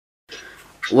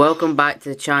Welcome back to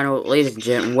the channel, ladies and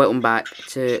gentlemen. Welcome back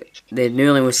to the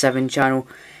Newly with 7 channel.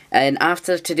 And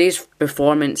after today's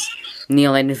performance,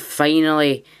 Neil, and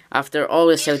finally, after all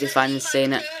the Celtic fans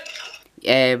saying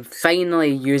it,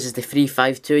 finally uses the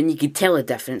 3-5-2, and you can tell the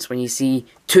difference when you see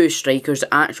two strikers,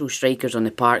 actual strikers on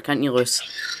the park, can't you, Lewis?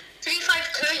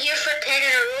 3-5-2 year for 10 in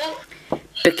a row.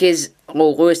 Because,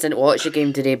 well, Lewis didn't watch the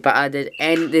game today, but I did,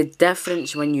 and the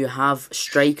difference when you have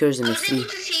strikers in the three. I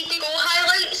was able to see the goal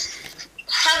highlights.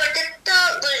 How I did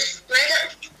that was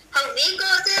Reddit. How they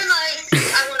got them, I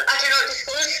cannot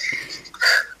disclose.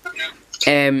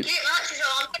 Great matches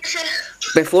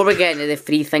on. Before we get into the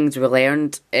three things we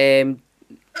learned, it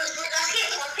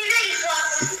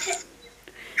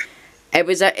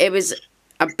was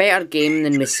a better game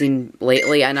than we've seen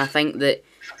lately, and I think that,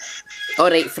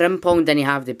 alright, Frimpong didn't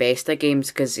have the best of games,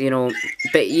 because, you know,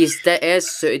 but he is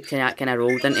suited to that kind of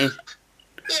role, didn't he?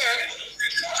 Yeah.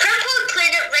 Frimpong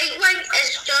playing at right wing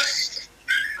is just...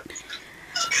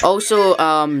 Also,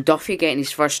 Duffy getting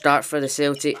his first start for the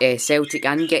Celtic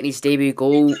and getting his debut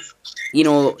goal. You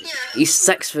know, he's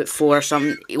 6'4" or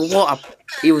something. He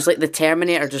was like the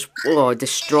Terminator, just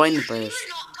destroying the players.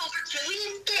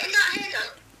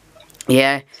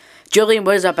 Yeah, Julian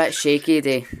was a bit shaky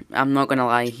today. I'm not gonna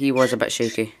lie, he was a bit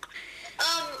shaky.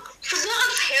 From what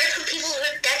I've heard from people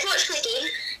who did watch the game,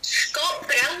 Scott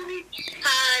Brown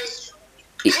has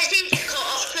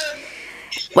caught up to him.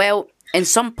 Well, in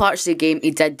some parts of the game,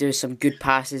 he did do some good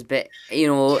passes, but, you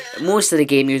know, most of the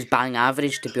game he was bang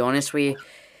average, to be honest with you.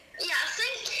 Yeah, I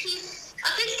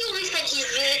think the only thing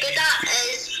he's really good at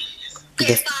is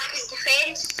getting back in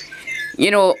defence.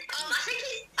 You know, I think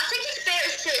he's better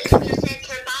suited to be a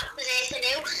centre back than anything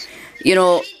else. you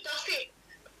know,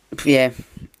 yeah.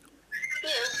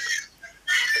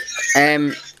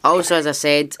 Also, as I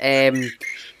said,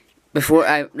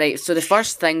 before, right, so the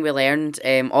first thing we learned,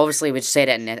 obviously we said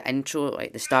it in the intro,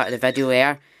 like the start of the video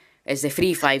there, is the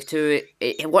 3-5-2.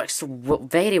 It works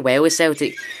very well with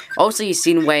Celtic. Also, you've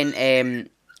seen when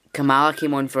Kamala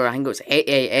came on for, I think it was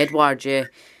Edward, yeah.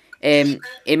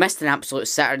 He missed an absolute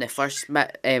sitter in the first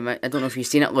bit. I don't know if you've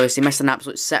seen it, Lewis. He missed an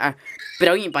absolute sitter.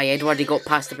 Brilliant by Edward. He got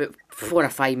past about 4 or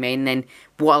 5 men. Then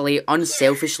Watley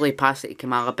unselfishly passed it to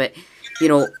Kamala. But, you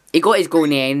know, he got his goal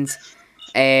in the end.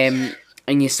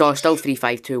 And you saw still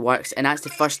 3-5-2 works. And that's the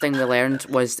first thing we learned,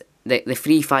 was that the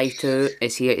 3-5-2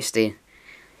 is here to stay.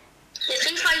 The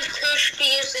 3-5-2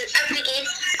 stays in every game.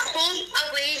 Home,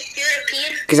 away,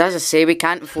 European. Because as I say, we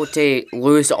can't afford to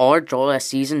lose or draw this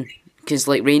season. Because,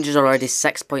 like, Rangers are already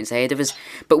 6 points ahead of us.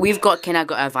 But we've got an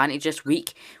advantage this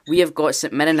week. We have got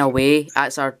St Mirren away.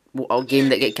 That's our game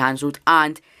that get cancelled.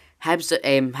 And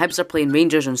Hibs are playing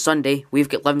Rangers on Sunday. We've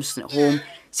got Livingston at home.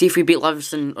 See if we beat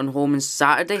Livingston on home on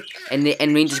Saturday, and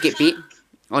Rangers get beat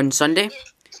on Sunday.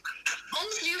 All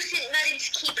 3 of St Mirren's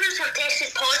keepers have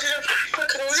tested positive for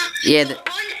corona. Yeah. One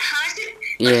hasn't,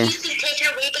 yeah. But he's been taken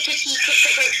away because he could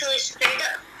potentially spread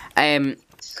it.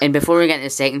 And before we get into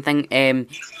the second thing,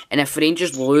 and if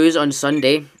Rangers lose on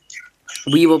Sunday,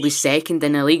 we will be second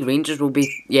in the league. Rangers will be,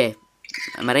 yeah.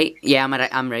 Am I right? Yeah,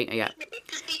 I'm right, yeah.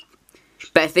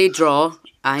 But if they draw,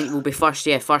 I think we'll be first,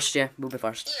 yeah, we'll be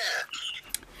first. Yeah.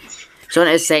 So on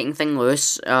to the second thing,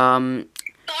 Lewis. Barca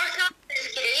is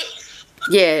great.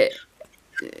 Yeah,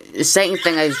 the second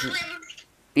thing is,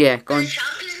 yeah, go on.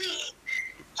 Champions League.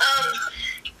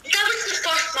 That was the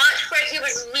first match where he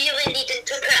was really needing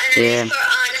to put in an effort,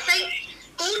 and I think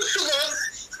going so long,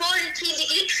 quarantine, the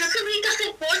Greek Super League, I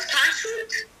think, was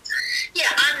cancelled. Yeah,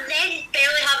 and then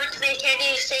barely having to make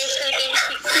any saves for the games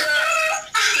before that.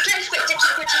 You can't expect a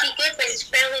keeper to be good when it's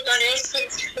barely done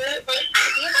anything to do it, like,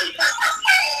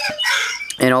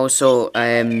 and also,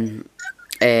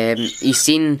 you've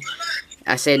seen,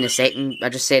 I said in the second, I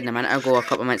just said in a minute ago, a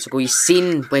couple of minutes ago, you've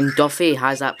seen when Duffy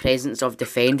has that presence of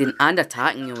defending and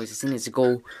attacking, you know, as you've seen his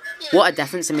goal, what a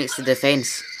difference it makes to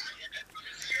defence.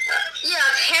 Yeah,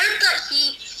 I've heard that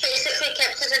he basically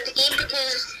kept us in the game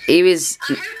because he was.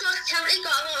 I heard Celtic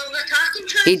got a lot of attacking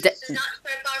chances, and that's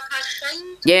where Barca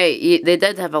shined. Yeah, they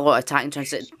did have a lot of attacking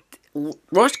chances.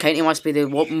 Ross County must be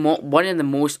one of the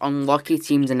most unlucky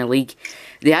teams in the league.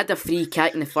 They had a free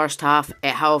kick in the first half, it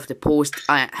hit off the post.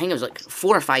 I think it was like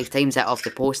 4 or 5 times hit off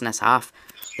the post in this half.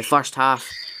 The first half.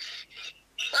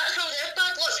 That's all their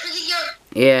bad luck for the year.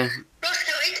 Yeah. Ross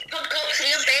County come top 3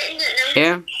 on betting it now.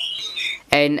 Yeah.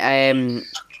 And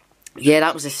yeah,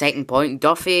 that was the second point.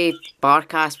 Duffy,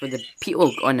 Barkas with the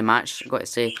people on the match, I've got to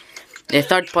say. The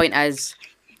third point is,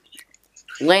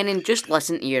 Lennon, just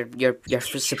listen to your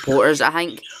supporters, I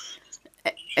think.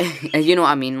 You know what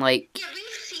I mean, like... Yeah, we've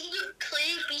seen you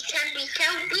play week in, week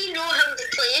out. We know how to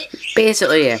play.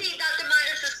 Basically, yeah. Say that the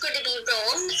manager's going to be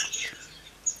wrong.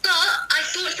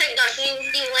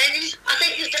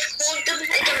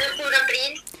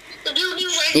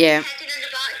 Yeah. hidden in the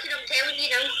back, and I'm telling you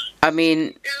now. I mean, In a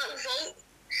little vault.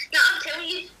 No, I'm telling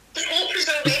you, the Pope was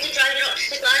already driving up to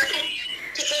the Glasgow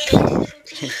to go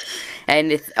into the routine.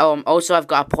 and also I've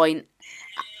got a point.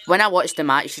 When I watched the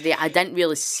match today, I didn't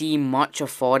really see much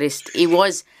of Forrest.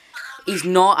 He's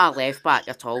not a left back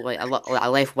at all, like a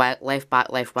left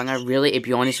back, left winger. Really, to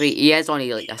be honest with you, he is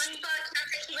only like this. Wing back, I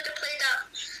think he would have played that.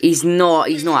 He's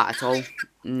not at all.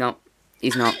 No,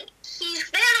 he's not. He's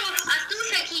better off. I don't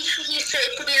think he's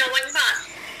suited to being a wing back.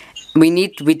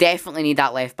 We definitely need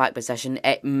that left back position.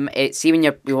 See when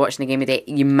you're watching the game today,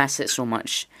 you miss it so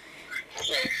much.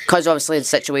 Because obviously the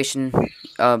situation,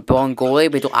 beyond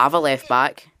goalie, we don't have a left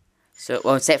back. So,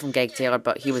 well, except from Greg Taylor,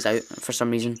 but he was out for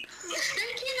some reason.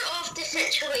 Thinking of the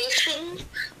situation,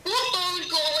 what ball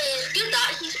goalie is good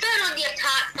at? He's better on the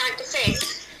attack than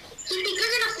defence. He'd be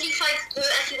good in a 3-5-2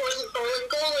 if he wasn't balling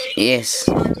goalie. Yes.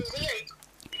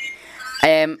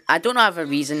 I don't have a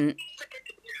reason.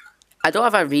 I don't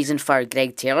have a reason for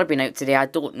Greg Taylor being out today. I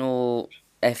don't know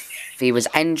if he was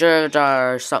injured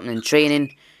or something in training.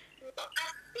 He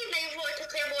might have wanted to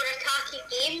play a more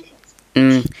attacking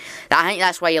game. I think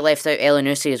that's why you left out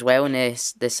Elyounoussi as well on the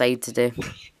side today. Yeah.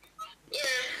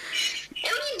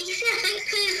 Elyounoussi, I think,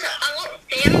 is a lot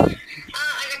better an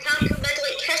attacking mid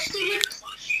like Christie would.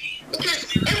 Because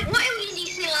what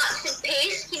Elyounoussi lacks in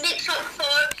pace, he makes up for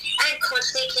in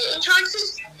constantly creating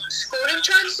chances, scoring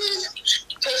chances,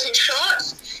 taking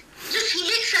shots. Just he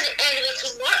makes an enemy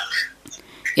team work.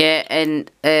 Yeah, and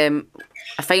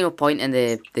a final point in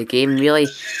the game, really,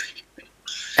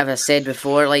 as I said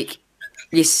before, like,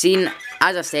 you've seen,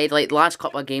 as I said, like, the last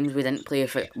couple of games we didn't play,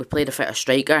 we played a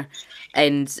striker,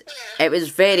 and it was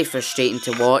very frustrating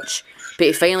to watch, but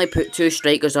he finally put two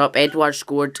strikers up. Edward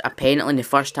scored a penalty in the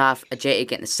first half, Ajeti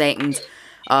getting the second.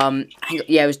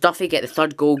 Yeah, it was Duffy getting the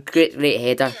third goal, great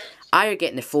header. Ayer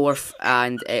getting the fourth,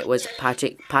 and it was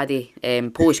Paddy,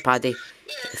 Polish Paddy,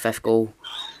 the fifth goal.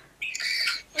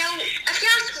 Now, if you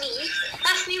ask me,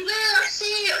 if we were,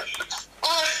 say,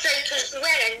 all strikers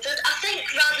were injured, I think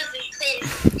rather than playing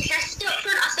Christie up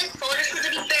front, I think Forrest would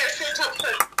have been better suited up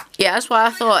front. Yeah, that's what I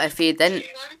thought. If he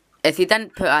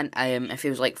didn't put on, if he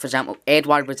was like, for example,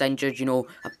 Edward was injured,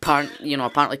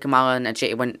 apparently Kamala and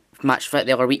Ajeti went match fit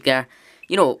the other week there.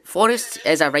 You know, Forrest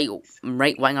is a right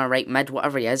winger, right mid,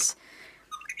 whatever he is.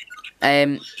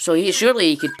 So surely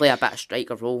he could play a bit of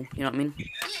striker role. You know what I mean? Yeah,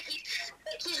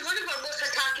 he's one of our most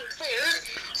attacking players.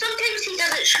 Sometimes he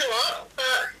doesn't show up,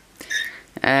 but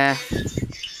another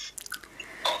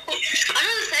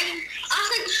thing, I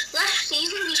think this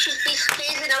season we should be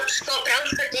phasing out Scott Brown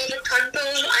for David Turnbull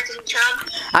and Cham.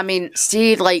 I mean,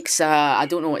 Steed likes, I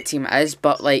don't know what team it is,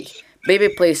 but like, maybe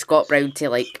play Scott Brown to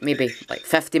maybe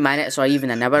 50 minutes or even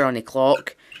an hour on the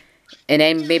clock. And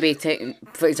then maybe,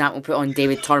 for example, put on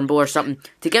David Turnbull or something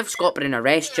to give Scott Brown a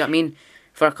rest, do you know what I mean?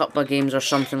 For a couple of games or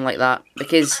something like that.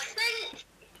 Because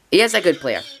he is a good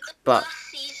player, but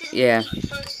yeah.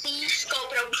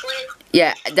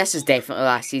 Yeah, this is definitely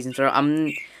last season for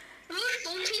him.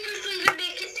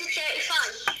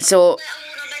 So,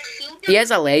 he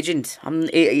is a legend.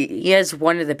 He is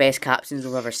one of the best captains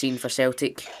we've ever seen for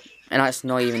Celtic. And that's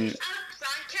not even... I'd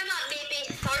rank him at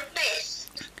maybe third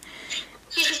best.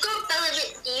 You've got Billy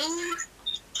McNeil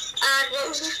and what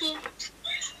was his name?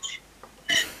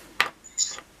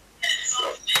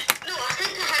 No, I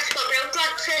think I had Scott Brown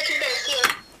ranked second best here.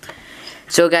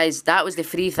 So guys, that was the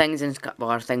three things and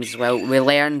other things as well we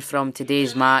learned from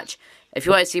today's match. If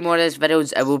you want to see more of these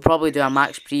videos, I will probably do a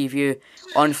match preview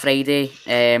on Friday.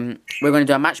 We're going to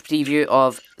do a match preview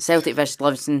of Celtic vs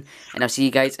Livingston, and I'll see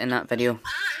you guys in that video. And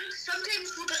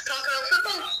sometimes we'll just talk about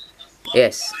football.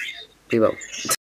 Yes, we will.